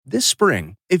This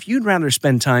spring, if you'd rather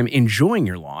spend time enjoying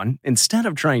your lawn instead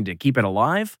of trying to keep it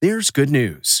alive, there's good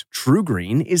news.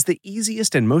 TruGreen is the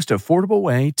easiest and most affordable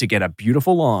way to get a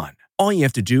beautiful lawn. All you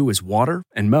have to do is water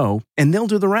and mow, and they'll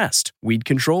do the rest. Weed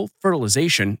control,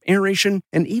 fertilization, aeration,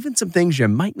 and even some things you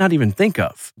might not even think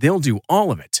of. They'll do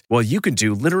all of it, while you can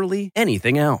do literally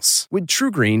anything else. With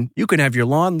TruGreen, you can have your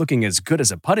lawn looking as good as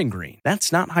a putting green.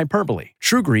 That's not hyperbole.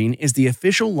 TruGreen is the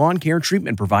official lawn care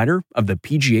treatment provider of the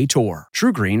PGA Tour.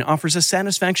 TruGreen offers a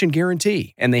satisfaction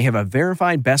guarantee, and they have a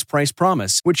verified best price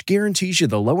promise, which guarantees you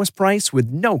the lowest price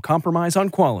with no compromise on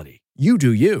quality. You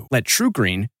do you. Let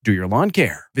TruGreen do your lawn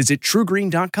care. Visit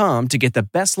TruGreen.com to get the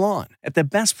best lawn at the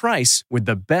best price with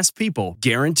the best people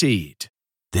guaranteed.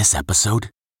 This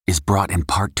episode is brought in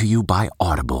part to you by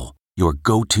Audible, your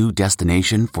go-to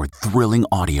destination for thrilling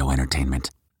audio entertainment.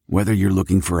 Whether you're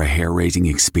looking for a hair-raising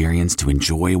experience to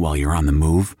enjoy while you're on the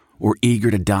move or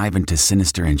eager to dive into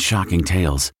sinister and shocking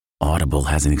tales, Audible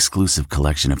has an exclusive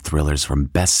collection of thrillers from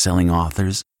best-selling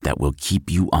authors that will keep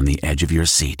you on the edge of your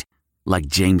seat. Like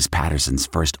James Patterson's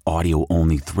first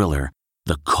audio-only thriller,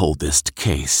 The Coldest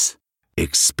Case.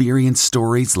 Experience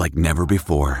stories like never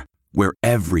before, where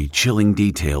every chilling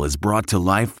detail is brought to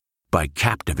life by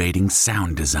captivating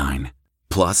sound design.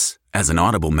 Plus, as an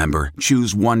Audible member,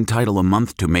 choose one title a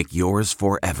month to make yours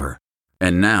forever.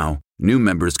 And now, new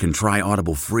members can try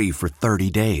Audible free for 30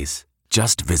 days.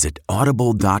 Just visit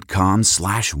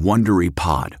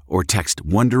audible.com/WonderyPod or text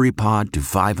WonderyPod to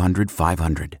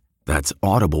 500-500. That's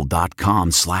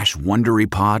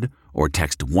audible.com/WonderyPod or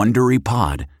text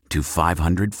WonderyPod to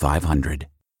 500-500.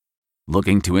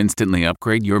 Looking to instantly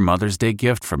upgrade your Mother's Day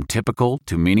gift from typical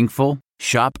to meaningful?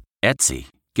 Shop Etsy.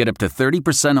 Get up to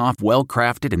 30% off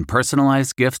well-crafted and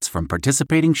personalized gifts from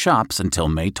participating shops until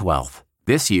May 12th.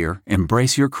 This year,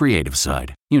 embrace your creative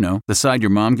side. You know, the side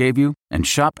your mom gave you. And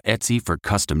shop Etsy for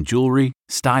custom jewelry,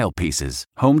 style pieces,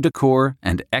 home decor,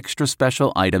 and extra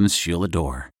special items she'll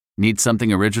adore. Need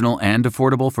something original and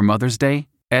affordable for Mother's Day?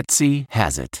 Etsy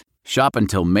has it. Shop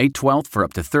until May 12th for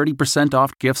up to 30%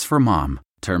 off gifts for mom.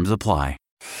 Terms apply.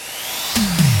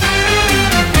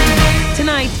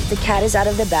 Tonight, the cat is out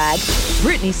of the bag.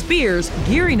 Britney Spears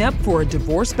gearing up for a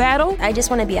divorce battle. I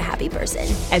just want to be a happy person.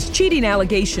 As cheating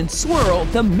allegations swirl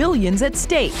the millions at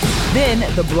stake. Then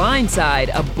The Blind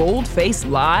Side, a bold-faced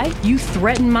lie. You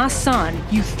threatened my son.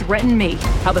 You threatened me.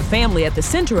 How the family at the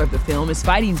center of the film is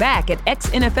fighting back at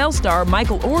ex-NFL star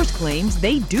Michael Oher's claims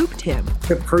they duped him.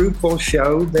 The proof will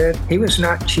show that he was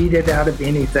not cheated out of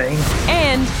anything.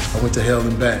 And I went to hell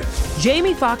and back.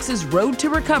 Jamie Foxx's road to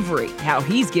recovery, how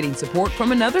he's getting support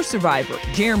from another survivor,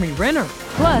 Jeremy Renner.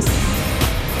 Plus,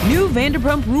 new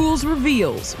Vanderpump Rules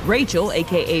reveals. Rachel,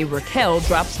 a.k.a. Raquel,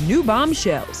 drops new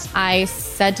bombshells. I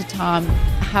said to Tom,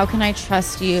 how can I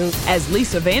trust you? As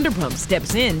Lisa Vanderpump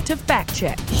steps in to fact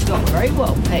check. She got very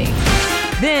well paid.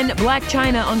 Then Blac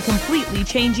Chyna on completely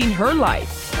changing her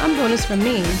life. I'm doing this for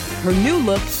me. Her new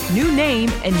look, new name,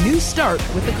 and new start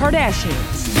with the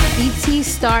Kardashians. ET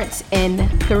starts in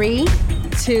 3,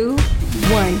 2,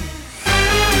 1.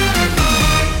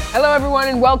 Hello, everyone,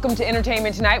 and welcome to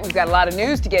Entertainment Tonight. We've got a lot of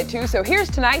news to get to, so here's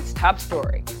tonight's top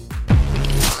story.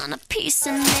 Want a piece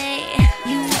of me.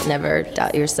 Never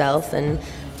doubt yourself and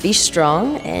be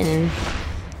strong and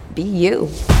be you.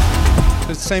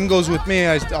 The same goes with me.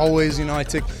 I always, I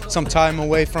take some time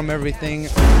away from everything.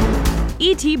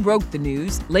 E.T. broke the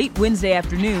news. Late Wednesday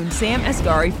afternoon, Sam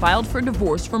Asghari filed for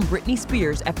divorce from Britney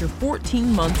Spears after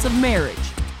 14 months of marriage.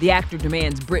 The actor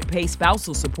demands Brit pay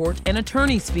spousal support and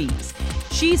attorney's fees.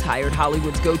 She's hired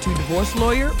Hollywood's go-to divorce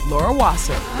lawyer, Laura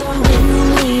Wasser.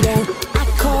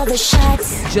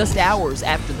 Just hours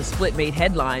after the split made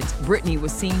headlines, Britney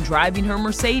was seen driving her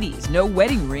Mercedes, no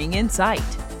wedding ring in sight.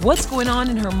 What's going on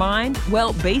in her mind?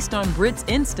 Well, based on Brit's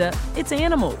Insta, it's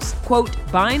animals. Quote,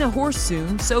 buying a horse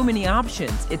soon, so many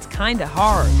options, it's kinda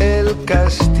hard.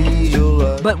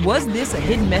 But was this a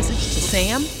hidden message to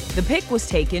Sam? The pic was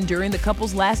taken during the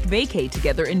couple's last vacay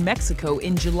together in Mexico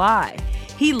in July.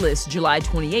 He lists July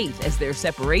 28th as their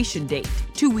separation date.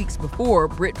 2 weeks before,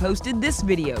 Brit posted this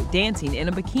video dancing in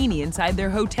a bikini inside their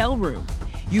hotel room.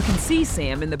 You can see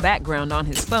Sam in the background on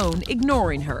his phone,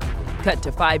 ignoring her. Cut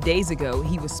to 5 days ago,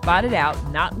 he was spotted out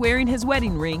not wearing his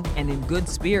wedding ring and in good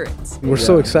spirits. We're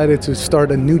so excited to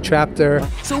start a new chapter.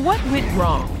 So what went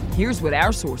wrong? Here's what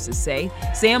our sources say.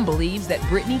 Sam believes that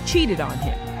Britney cheated on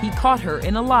him. He caught her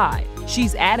in a lie.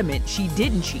 She's adamant she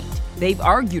didn't cheat. They've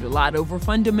argued a lot over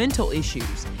fundamental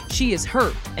issues. She is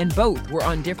hurt, and both were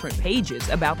on different pages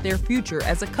about their future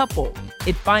as a couple.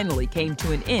 It finally came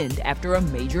to an end after a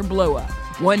major blow-up.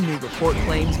 One new report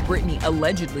claims Britney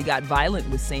allegedly got violent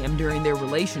with Sam during their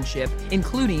relationship,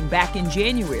 including back in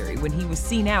January when he was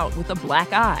seen out with a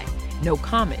black eye. No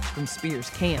comment from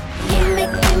Spears' camp.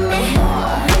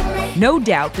 No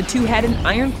doubt the two had an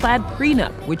ironclad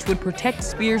prenup, which would protect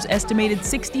Spears' estimated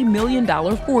 $60 million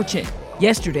fortune.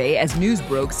 Yesterday, as news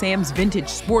broke, Sam's vintage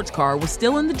sports car was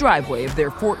still in the driveway of their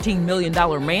 $14 million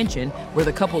mansion where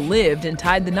the couple lived and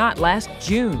tied the knot last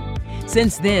June.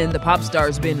 Since then, the pop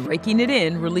star's been raking it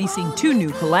in, releasing 2 new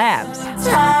collabs.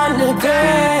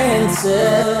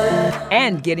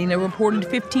 And getting a reported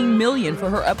 $15 million for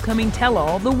her upcoming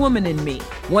tell-all, The Woman in Me.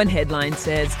 One headline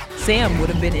says Sam would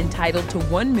have been entitled to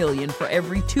 $1 million for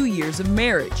every 2 years of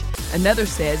marriage. Another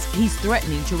says he's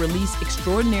threatening to release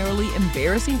extraordinarily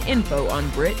embarrassing info on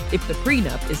Brit if the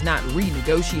prenup is not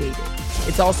renegotiated.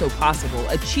 It's also possible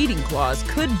a cheating clause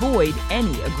could void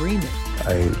any agreement.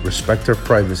 I respect her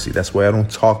privacy. That's why I don't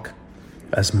talk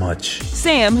as much.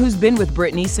 Sam, who's been with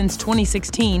Britney since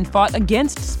 2016, fought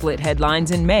against split headlines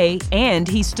in May, and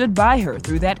he stood by her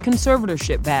through that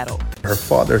conservatorship battle. Her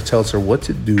father tells her what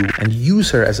to do and use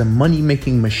her as a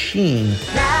money-making machine.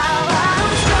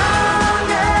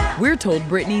 We're told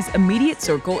Britney's immediate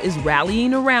circle is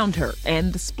rallying around her,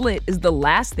 and the split is the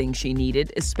last thing she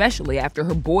needed, especially after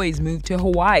her boys moved to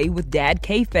Hawaii with Dad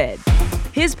K-Fed.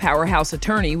 His powerhouse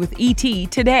attorney with E.T.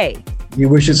 today. He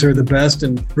wishes her the best,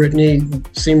 and Britney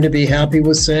seemed to be happy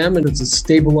with Sam, and it's a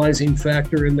stabilizing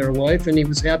factor in their life, and he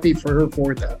was happy for her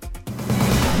for that.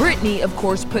 Britney, of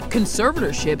course, put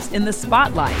conservatorships in the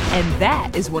spotlight, and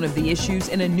that is one of the issues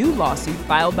in a new lawsuit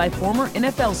filed by former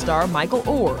NFL star Michael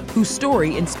Oher, whose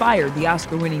story inspired the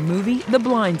Oscar-winning movie The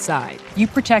Blind Side. You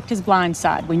protect his blind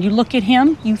side. When you look at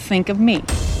him, you think of me.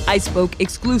 I spoke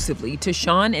exclusively to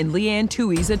Sean and Leanne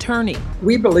Tuohy's attorney.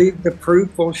 We believe the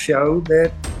proof will show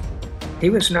that he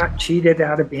was not cheated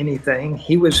out of anything.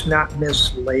 He was not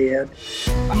misled.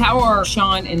 How are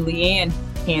Sean and Leanne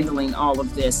handling all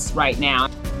of this right now?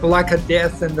 Like a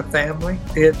death in the family.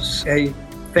 It's a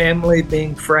family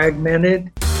being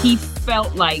fragmented. He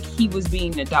felt like he was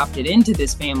being adopted into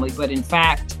this family, but in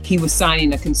fact, he was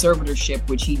signing a conservatorship,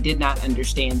 which he did not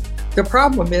understand. The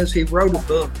problem is he wrote a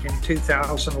book in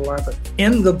 2011.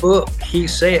 In the book, he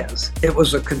says it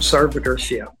was a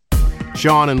conservatorship.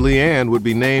 Sean and Leanne would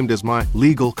be named as my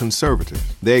legal conservators.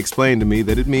 They explained to me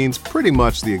that it means pretty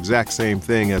much the exact same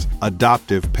thing as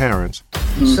adoptive parents.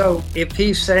 So if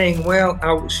he's saying, well,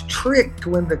 I was tricked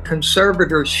when the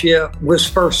conservatorship was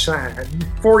first signed,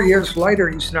 4 years later,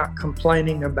 he's not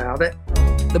complaining about it.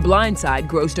 The Blind Side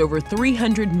grossed over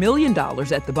 $300 million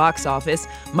at the box office.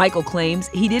 Michael claims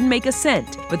he didn't make a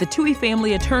cent, but the Tuohy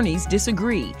family attorneys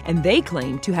disagree, and they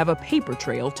claim to have a paper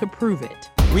trail to prove it.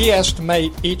 We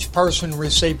estimate each person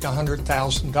received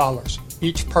 $100,000,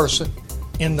 each person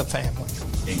in the family.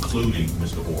 Including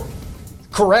Mr. Oher.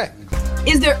 Correct.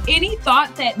 Is there any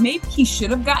thought that maybe he should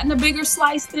have gotten a bigger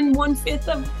slice than 1/5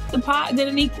 of the pie, than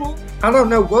an equal? I don't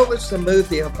know. What was the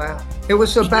movie about? It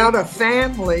was about a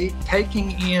family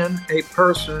taking in a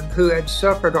person who had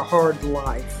suffered a hard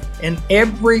life. And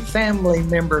every family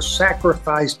member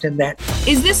sacrificed in that.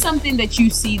 Is this something that you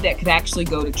see that could actually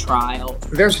go to trial?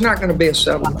 There's not going to be a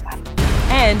settlement.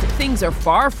 And things are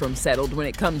far from settled when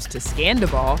it comes to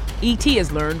Scandoval. E.T.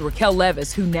 has learned Raquel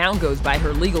Leviss, who now goes by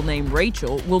her legal name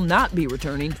Rachel, will not be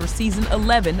returning for season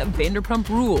 11 of Vanderpump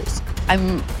Rules.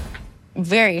 I'm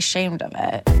very ashamed of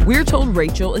it. We're told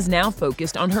Rachel is now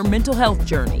focused on her mental health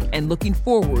journey and looking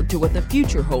forward to what the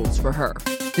future holds for her.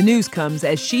 The news comes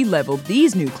as she leveled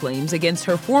these new claims against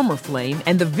her former flame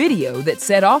and the video that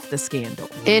set off the scandal.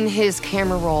 In his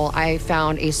camera roll, I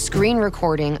found a screen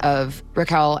recording of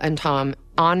Raquel and Tom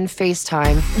on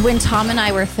FaceTime. When Tom and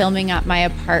I were filming at my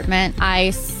apartment,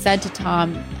 I said to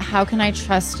Tom, "How can I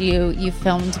trust you? You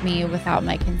filmed me without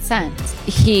my consent."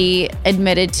 He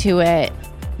admitted to it.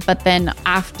 But then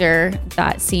after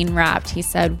that scene wrapped, he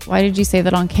said, "Why did you say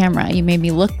that on camera? You made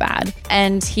me look bad."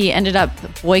 And he ended up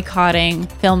boycotting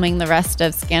filming the rest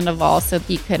of Scandoval so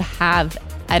he could have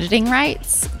editing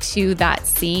rights to that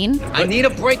scene. I need a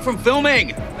break from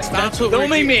filming. Stop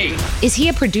filming me. Is he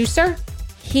a producer?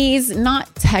 He's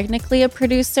not technically a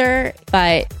producer,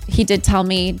 but he did tell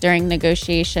me during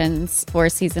negotiations for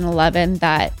season 11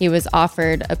 that he was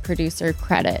offered a producer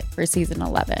credit for season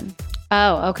 11.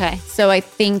 Oh, okay. So I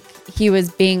think he was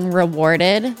being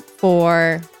rewarded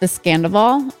for the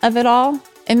Scandoval of it all.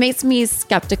 It makes me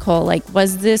skeptical. Like,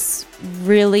 was this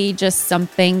really just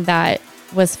something that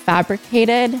was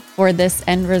fabricated for this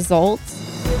end result?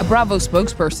 A Bravo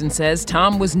spokesperson says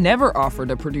Tom was never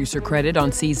offered a producer credit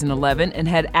on season 11 and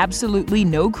had absolutely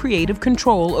no creative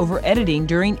control over editing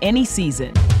during any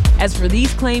season. As for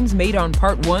these claims made on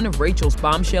part 1 of Rachel's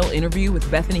bombshell interview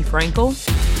with Bethany Frankel,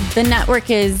 the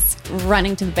network is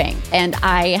running to the bank, and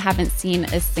I haven't seen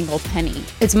a single penny.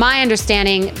 It's my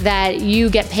understanding that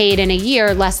you get paid in a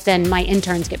year less than my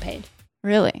interns get paid.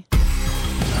 Really?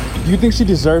 Do you think she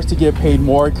deserves to get paid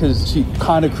more because she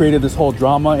kind of created this whole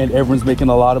drama and everyone's making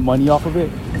a lot of money off of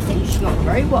it? I think she got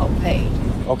very well paid.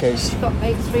 Okay. She got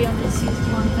paid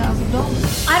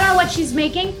 $361,000. I don't know what she's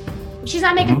making. She's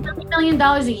not making $30 million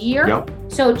a year. Yep.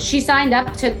 So she signed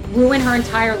up to ruin her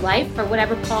entire life for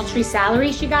whatever paltry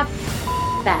salary she got.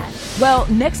 That. Well,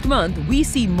 next month, we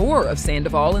see more of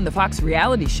Sandoval in the Fox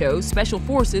reality show Special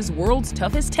Forces World's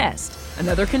Toughest Test.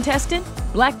 Another contestant?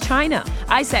 Blac Chyna.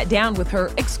 I sat down with her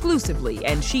exclusively,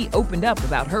 and she opened up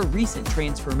about her recent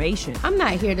transformation. I'm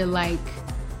not here to,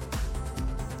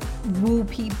 woo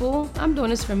people. I'm doing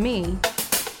this for me.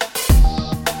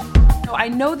 I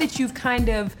know that you've kind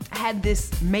of had this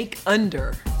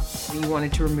make-under. You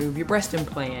wanted to remove your breast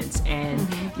implants, and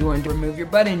you wanted to remove your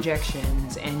butt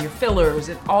injections and your fillers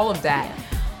and all of that.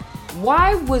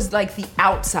 Why was the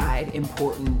outside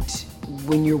important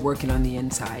when you're working on the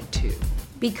inside too?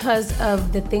 Because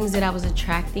of the things that I was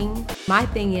attracting. My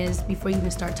thing is, before you even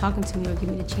start talking to me or give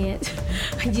me the chance,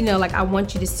 I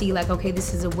want you to see okay,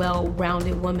 this is a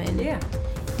well-rounded woman. Yeah.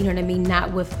 You know what I mean?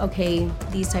 Not with,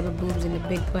 these type of boobs and the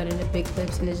big butt and the big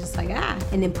lips, and it's just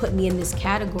and then put me in this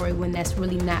category when that's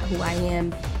really not who I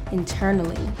am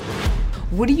internally.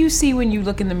 What do you see when you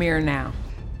look in the mirror now?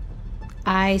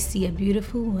 I see a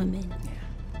beautiful woman.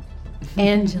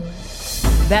 Angela.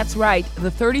 That's right, the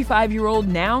 35-year-old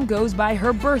now goes by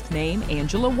her birth name,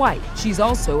 Angela White. She's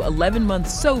also 11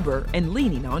 months sober and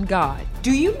leaning on God.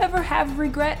 Do you ever have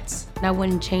regrets? I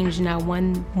wouldn't change not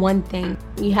one thing.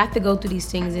 You have to go through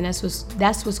these things, and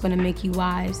that's what's gonna make you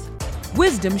wise.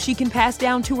 Wisdom she can pass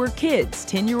down to her kids,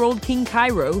 10-year-old King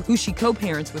Cairo, who she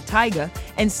co-parents with Tyga,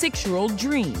 and 6-year-old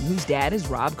Dream, whose dad is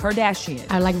Rob Kardashian.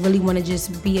 I really want to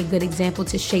just be a good example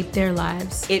to shape their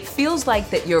lives. It feels like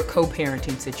that your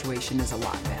co-parenting situation is a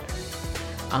lot better,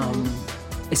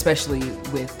 especially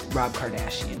with Rob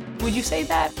Kardashian. Would you say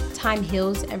that? Time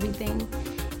heals everything.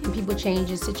 And people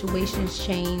change and situations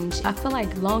change. I feel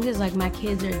long as my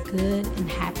kids are good and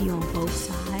happy on both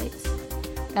sides,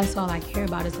 that's all I care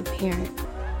about as a parent.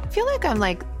 I feel like I'm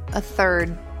a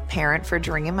third parent for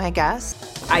Dream, I guess.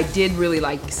 I did really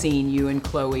like seeing you and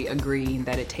Chloe agreeing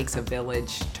that it takes a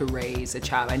village to raise a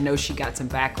child. I know she got some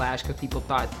backlash because people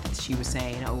thought she was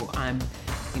saying, I'm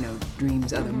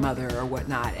Dream's other mother or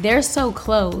whatnot. They're so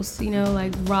close,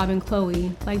 Rob and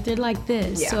Chloe. They're like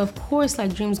this. Yeah. So of course,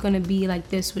 Dream's gonna be like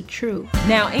this with True.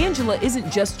 Now, Angela isn't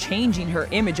just changing her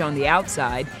image on the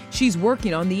outside, she's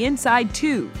working on the inside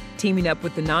too, teaming up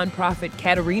with the nonprofit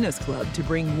Katarina's Club to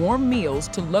bring warm meals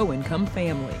to low-income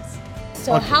families.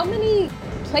 So how many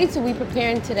plates are we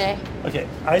preparing today? Okay,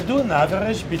 I do an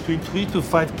average between 3,000 to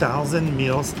 5,000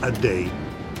 meals a day.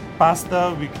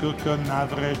 Pasta, we cook an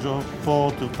average of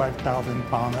 4,000 to 5,000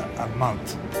 pounds a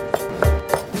month.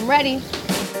 I'm ready.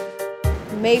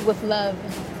 Made with love.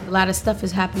 A lot of stuff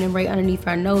is happening right underneath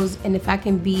our nose, and if I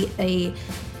can be a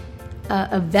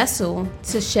vessel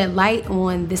to shed light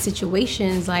on the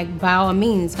situations, by all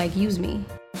means, use me.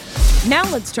 Now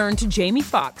let's turn to Jamie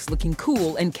Foxx, looking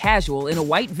cool and casual in a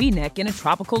white V-neck in a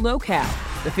tropical locale.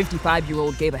 The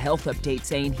 55-year-old gave a health update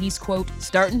saying he's, quote,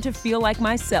 starting to feel like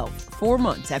myself 4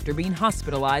 months after being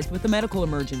hospitalized with a medical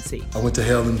emergency. I went to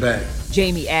hell and back.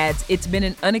 Jamie adds, it's been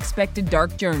an unexpected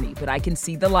dark journey, but I can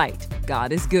see the light.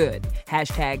 God is good.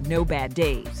 Hashtag no bad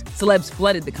days. Celebs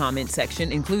flooded the comment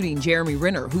section, including Jeremy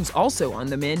Renner, who's also on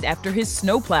the mend after his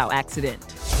snowplow accident.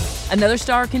 Another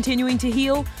star continuing to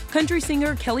heal, country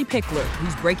singer Kelly Pickler,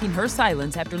 who's breaking her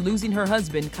silence after losing her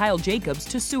husband, Kyle Jacobs,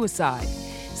 to suicide.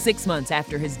 6 months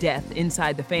after his death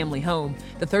inside the family home,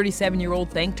 the 37-year-old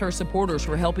thanked her supporters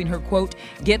for helping her, quote,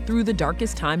 get through the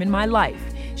darkest time in my life.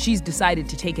 She's decided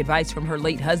to take advice from her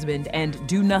late husband and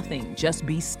do nothing, just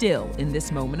be still in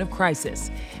this moment of crisis.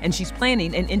 And she's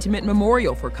planning an intimate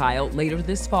memorial for Kyle later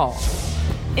this fall.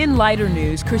 In lighter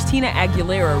news, Christina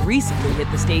Aguilera recently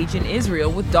hit the stage in Israel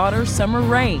with daughter Summer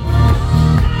Rain.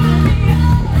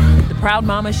 The proud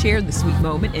mama shared the sweet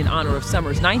moment in honor of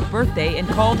Summer's 9th birthday and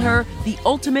called her the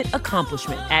ultimate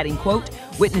accomplishment, adding, quote,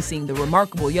 witnessing the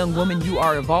remarkable young woman you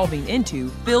are evolving into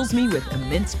fills me with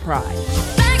immense pride.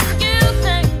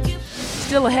 Thank you.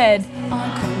 Still ahead,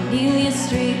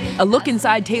 a look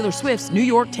inside Taylor Swift's New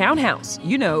York townhouse.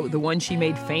 You know, the one she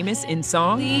made famous in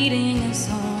song.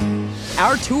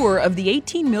 Our tour of the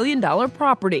 $18 million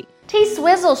property.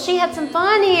 T-Swizzle, she had some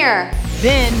fun here.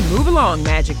 Then, move along,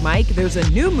 Magic Mike. There's a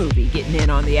new movie getting in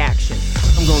on the action.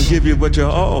 I'm gonna give you what you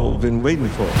all been waiting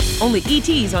for. Only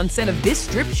ET's on set of this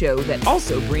strip show that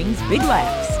also brings big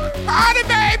laughs. Party,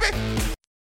 baby!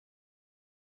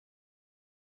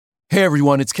 Hey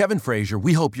everyone, it's Kevin Frazier.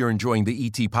 We hope you're enjoying the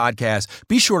ET podcast.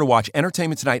 Be sure to watch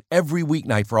Entertainment Tonight every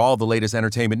weeknight for all the latest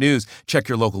entertainment news. Check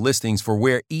your local listings for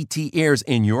where ET airs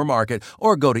in your market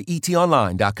or go to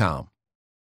etonline.com.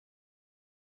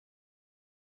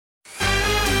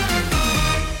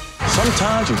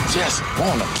 Sometimes you just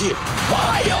want to get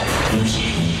wild.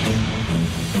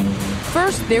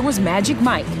 First, there was Magic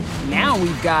Mike. Now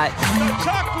we've got The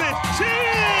chocolate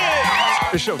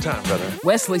chip! It's showtime, brother.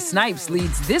 Wesley Snipes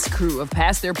leads this crew of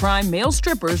past their prime male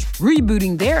strippers,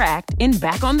 rebooting their act in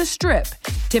Back on the Strip.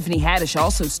 Tiffany Haddish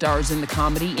also stars in the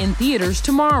comedy in theaters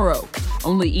tomorrow.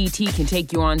 Only E.T. can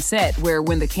take you on set, where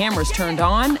when the cameras turned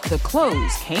on, the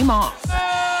clothes came off.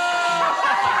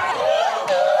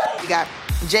 You got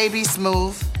J.B.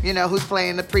 Smooth, you know, who's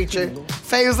playing the preacher.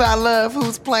 Faison Love,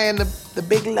 who's playing the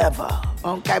big lover.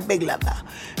 Okay, big lover.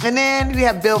 And then we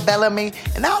have Bill Bellamy,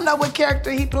 and I don't know what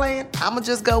character he playing. I'ma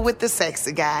just go with the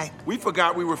sexy guy. We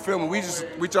forgot we were filming. We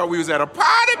thought we was at a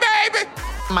party, baby!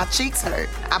 My cheeks hurt.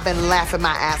 I've been laughing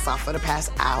my ass off for the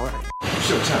past hour.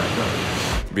 Showtime,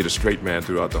 brother. Be the straight man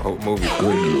throughout the whole movie.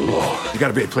 Good Lord. You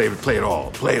gotta be play it all.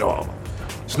 Play it all.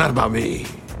 It's not about me.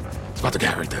 It's about the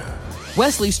character.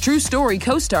 Wesley's True Story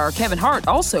co-star Kevin Hart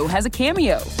also has a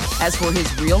cameo. As for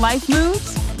his real-life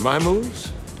moves... My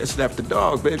moves? It's after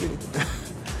dog, baby.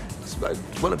 It's like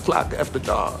 1 o'clock after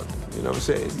dog. You know what I'm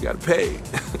saying? You gotta pay.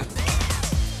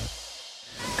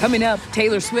 Coming up,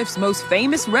 Taylor Swift's most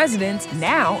famous residence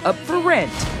now up for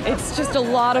rent. It's just a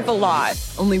lot of a lot.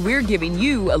 Only we're giving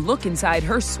you a look inside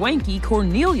her swanky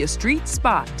Cornelia Street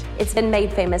spot. It's been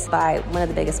made famous by one of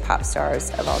the biggest pop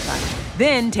stars of all time.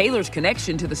 Then Taylor's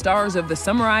connection to the stars of The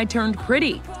Summer I Turned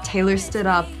Pretty. Taylor stood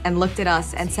up and looked at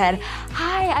us and said,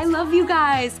 "Hi, I love you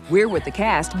guys." We're with the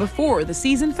cast before the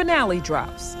season finale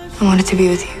drops. I wanted to be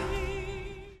with you.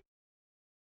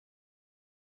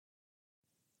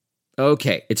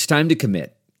 Okay, it's time to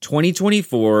commit.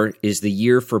 2024 is the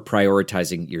year for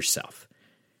prioritizing yourself.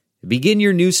 Begin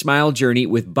your new smile journey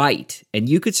with Byte, and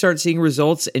you could start seeing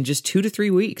results in just 2 to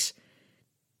 3 weeks.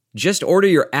 Just order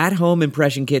your at-home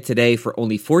impression kit today for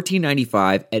only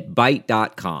 $14.95 at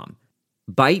Byte.com.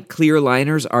 Byte clear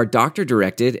liners are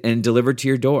doctor-directed and delivered to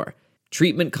your door.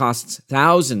 Treatment costs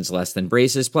thousands less than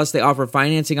braces, plus they offer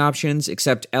financing options,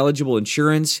 accept eligible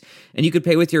insurance, and you could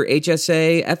pay with your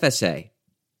HSA, FSA.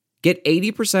 Get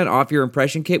 80% off your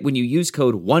impression kit when you use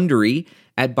code WONDERY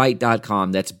at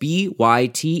Byte.com. That's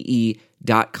BYTE.com.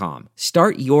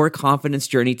 Start your confidence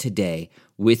journey today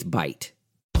with Byte.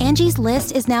 Angie's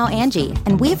List is now Angie,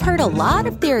 and we've heard a lot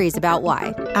of theories about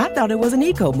why. I thought it was an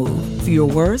eco move.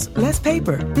 Fewer words, less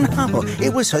paper. No,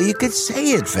 it was so you could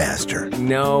say it faster.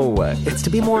 No, it's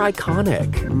to be more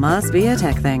iconic. Must be a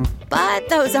tech thing. But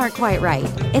those aren't quite right.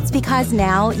 It's because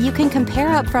now you can compare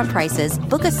upfront prices,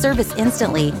 book a service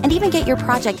instantly, and even get your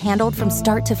project handled from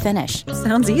start to finish.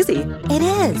 Sounds easy. It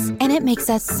is, and it makes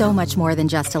us so much more than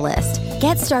just a list.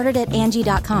 Get started at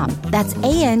Angie.com. That's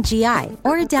ANGI,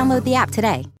 or download the app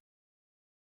today.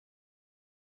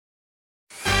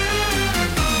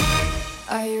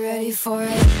 Are you ready for it?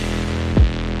 This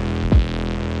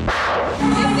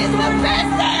is the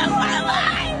best day of my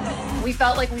life! We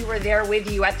felt like we were there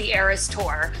with you at the Eras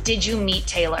tour. Did you meet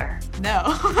Taylor? No.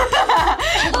 but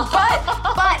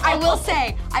I will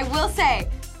say,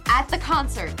 at the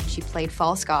concert, she played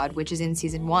False God, which is in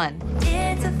season 1.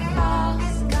 It's a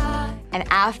false God. And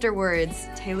afterwards,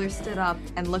 Taylor stood up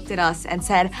and looked at us and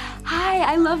said, "Hi,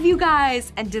 I love you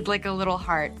guys," and did like a little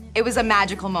heart. It was a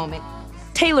magical moment.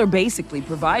 Taylor basically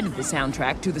provided the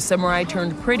soundtrack to The Summer I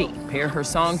Turned Pretty. Pair her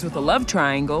songs with a love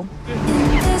triangle.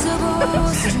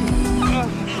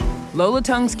 Lola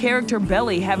Tongue's character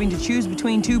Belly having to choose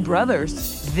between 2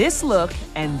 brothers. This look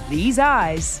and these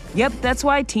eyes. Yep, that's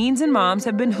why teens and moms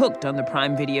have been hooked on the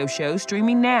Prime Video show,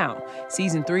 streaming now.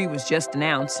 Season 3 was just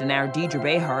announced, and our Deidre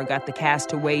Behar got the cast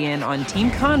to weigh in on Team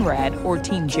Conrad or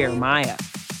Team Jeremiah.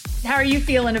 How are you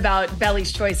feeling about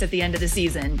Belly's choice at the end of the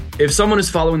season? If someone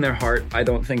is following their heart, I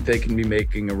don't think they can be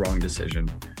making a wrong decision.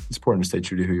 It's important to stay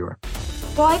true to who you are.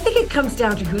 Well, I think it comes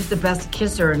down to who's the best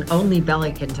kisser, and only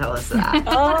Belly can tell us that.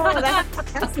 Oh,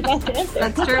 that's the best answer.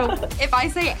 That's true. If I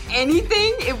say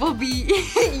anything, it will be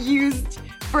used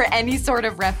for any sort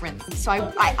of reference. So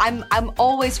I'm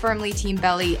always firmly Team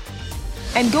Belly.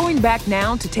 And going back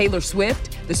now to Taylor Swift,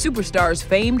 the superstar's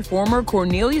famed former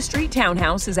Cornelia Street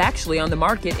townhouse is actually on the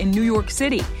market in New York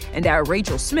City, and our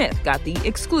Rachel Smith got the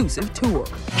exclusive tour.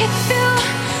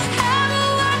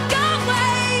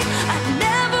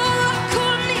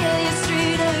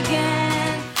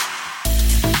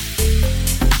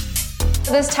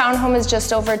 This townhome is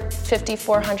just over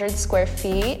 5,400 square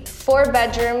feet, 4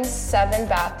 bedrooms, 7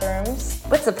 bathrooms.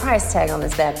 What's the price tag on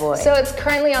this bad boy? So it's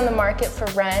currently on the market for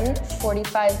rent,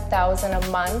 $45,000 a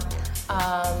month,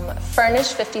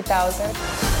 furnished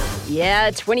 $50,000.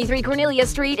 Yeah, 23 Cornelia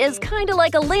Street is kind of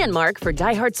like a landmark for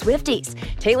diehard Swifties.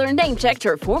 Taylor name-checked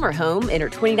her former home in her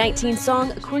 2019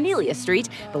 song, Cornelia Street,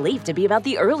 believed to be about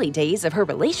the early days of her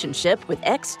relationship with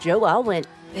ex Joe Alwyn.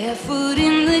 Barefoot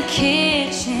in the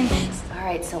kitchen. All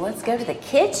right, so let's go to the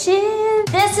kitchen.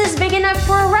 This is big enough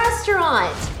for a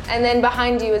restaurant. And then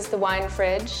behind you is the wine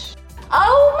fridge.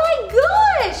 Oh my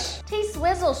gosh!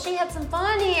 T-Swizzle, she had some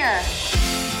fun here.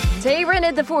 Tay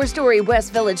rented the 4-story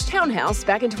West Village townhouse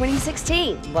back in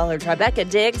 2016, while her Tribeca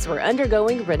digs were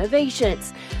undergoing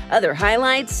renovations. Other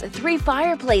highlights, 3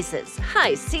 fireplaces,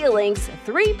 high ceilings,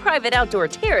 3 private outdoor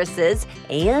terraces,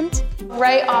 and...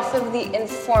 Right off of the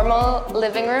informal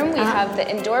living room, we have the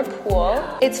indoor pool.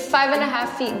 It's 5.5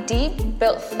 feet deep,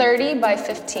 built 30 by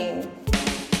 15.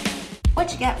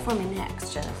 What you got for me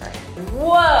next, Jennifer?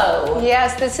 Whoa!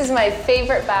 Yes, this is my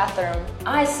favorite bathroom.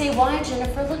 I see why,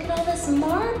 Jennifer. Look at all this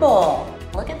marble.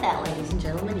 Look at that, ladies and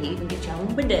gentlemen. You even get your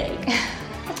own bidet.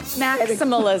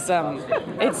 Maximalism.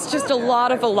 It's just a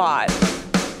lot of a lot.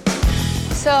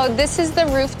 So this is the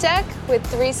roof deck with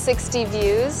 360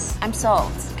 views. I'm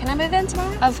sold. Can I move in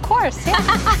tomorrow? Of course,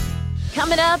 yeah.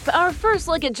 Coming up, our first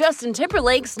look at Justin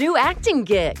Timberlake's new acting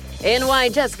gig and why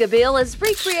Jessica Biel is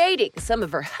recreating some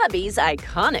of her hubby's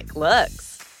iconic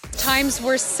looks. Times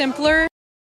were simpler.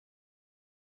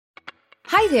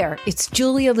 Hi there, it's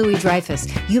Julia Louis-Dreyfus.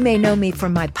 You may know me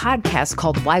from my podcast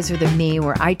called Wiser Than Me,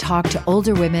 where I talk to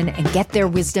older women and get their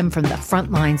wisdom from the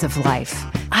front lines of life.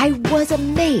 I was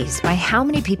amazed by how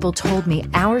many people told me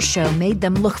our show made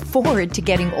them look forward to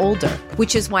getting older,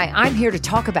 which is why I'm here to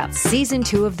talk about season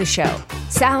 2 of the show.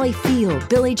 Sally Field,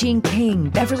 Billie Jean King,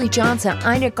 Beverly Johnson,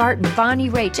 Ina Garten, Bonnie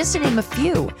Raitt, just to name a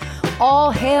few.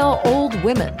 All hail old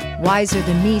women. Wiser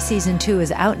Than Me season 2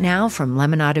 is out now from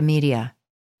Lemonada Media.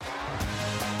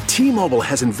 T-Mobile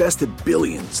has invested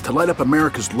billions to light up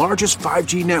America's largest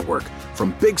 5G network,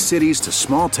 from big cities to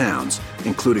small towns,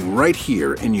 including right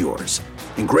here in yours.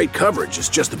 And great coverage is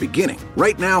just the beginning.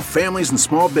 Right now, families and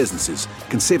small businesses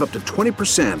can save up to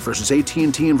 20% versus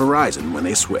AT&T and Verizon when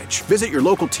they switch. Visit your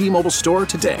local T-Mobile store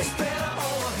today.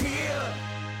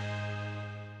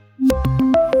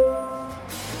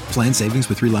 Plan savings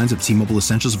with 3 lines of T-Mobile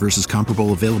Essentials versus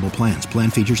comparable available plans. Plan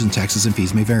features and taxes and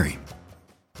fees may vary.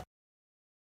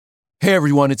 Hey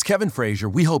everyone, it's Kevin Frazier.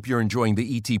 We hope you're enjoying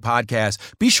the ET podcast.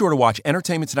 Be sure to watch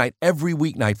Entertainment Tonight every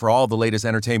weeknight for all the latest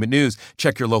entertainment news.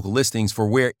 Check your local listings for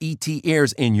where ET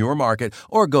airs in your market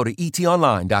or go to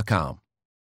etonline.com.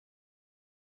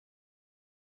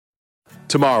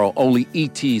 Tomorrow, only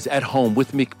ET's at home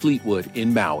with Mick Fleetwood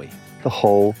in Maui. The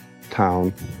whole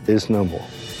town is no more.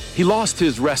 He lost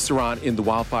his restaurant in the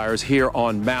wildfires here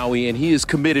on Maui, and he is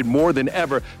committed more than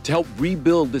ever to help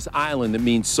rebuild this island that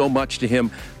means so much to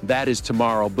him. That is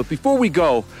tomorrow. But before we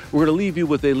go, we're going to leave you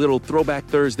with a little Throwback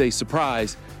Thursday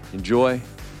surprise. Enjoy,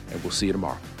 and we'll see you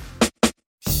tomorrow.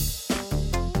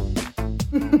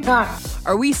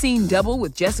 Are we seeing double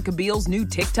with Jessica Biel's new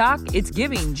TikTok? It's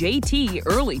giving JT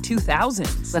early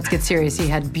 2000s. Let's get serious. He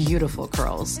had beautiful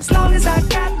curls. As long as I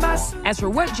got my... As for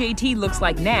what JT looks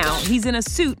like now, he's in a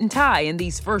suit and tie in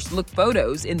these first look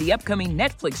photos in the upcoming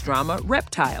Netflix drama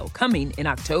Reptile, coming in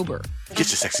October. Get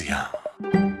your sexy on.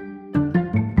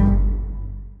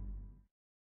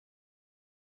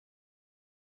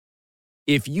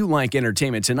 If you like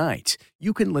Entertainment Tonight,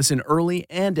 you can listen early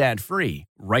and ad-free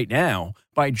right now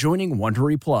by joining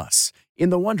Wondery Plus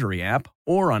in the Wondery app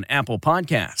or on Apple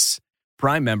Podcasts.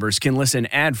 Prime members can listen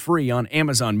ad-free on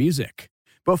Amazon Music.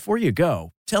 Before you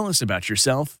go, tell us about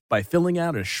yourself by filling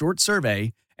out a short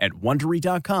survey at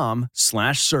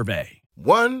Wondery.com/survey.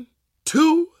 1,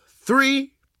 2,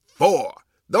 3, 4.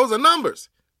 Those are numbers.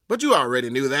 But you already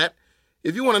knew that.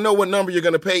 If you want to know what number you're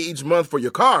going to pay each month for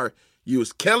your car,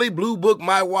 use Kelley Blue Book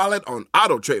My Wallet on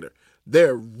AutoTrader.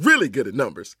 They're really good at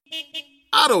numbers.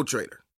 AutoTrader.